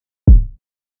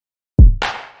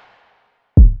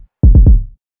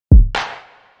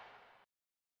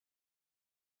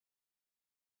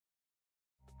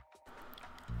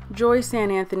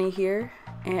Joyce-Anne here,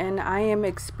 and I am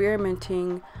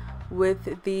experimenting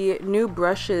with the new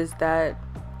brushes that,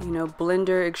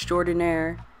 Blender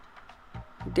extraordinaire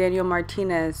Daniel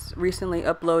Martinez recently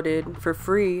uploaded for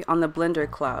free on the Blender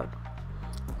cloud.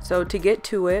 So to get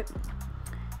to it,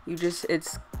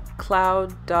 it's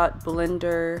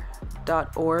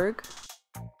cloud.blender.org.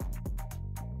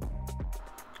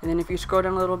 And then if you scroll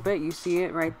down a little bit, you see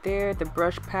it right there, the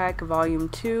brush pack volume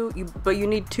 2, but you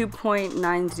need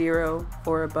 2.90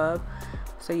 or above.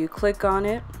 So you click on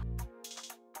it,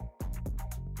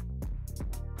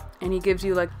 and he gives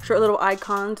you like short little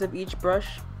icons of each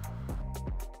brush.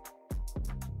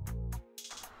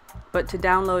 But to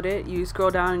download it, you scroll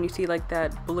down and you see like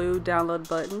that blue download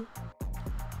button.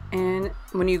 And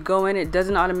when you go in, it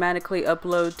doesn't automatically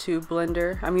upload to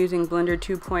Blender. I'm using Blender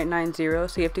 2.90,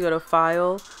 so you have to go to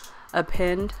File,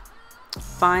 Append,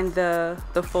 find the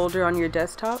folder on your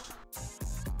desktop,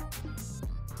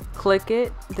 click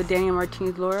it, the Daniel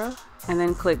Martinez Laura, and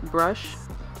then click Brush.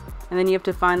 And then you have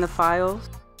to find the files.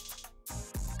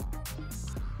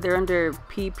 They're under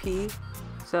PP,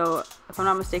 so if I'm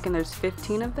not mistaken, there's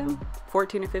 15 of them,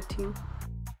 14 or 15.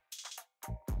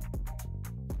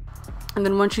 And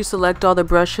then once you select all the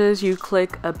brushes, you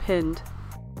click Append.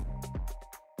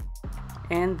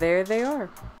 And there they are.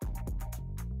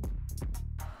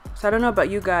 So I don't know about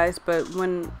you guys, but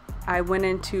when I went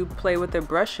in to play with the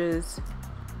brushes,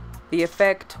 the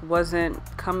effect wasn't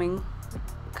coming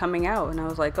out, and I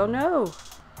was like, oh no.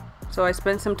 So I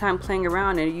spent some time playing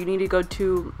around, and you need to go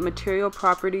to Material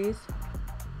Properties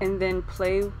and then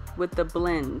play with the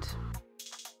blend.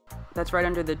 That's right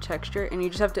under the texture, and you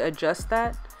just have to adjust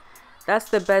that.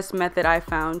 That's the best method I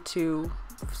found to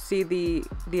see the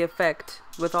effect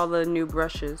with all the new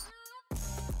brushes.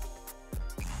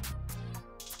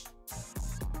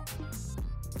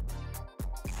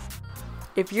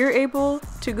 If you're able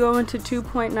to go into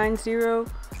 2.90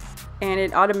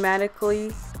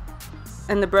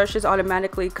 and the brushes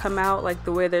automatically come out like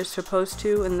the way they're supposed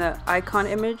to in the icon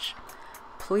image,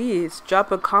 please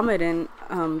drop a comment in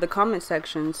the comment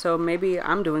section, so maybe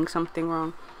I'm doing something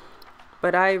wrong.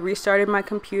 But I restarted my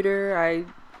computer, I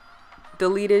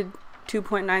deleted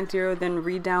 2.90, then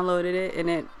re-downloaded it,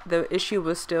 and the issue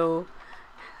was still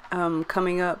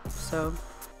coming up.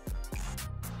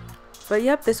 But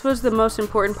yep, this was the most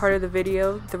important part of the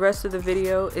video. The rest of the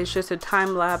video is just a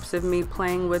time lapse of me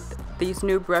playing with these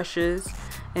new brushes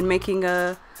and making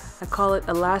I call it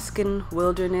Alaskan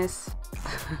wilderness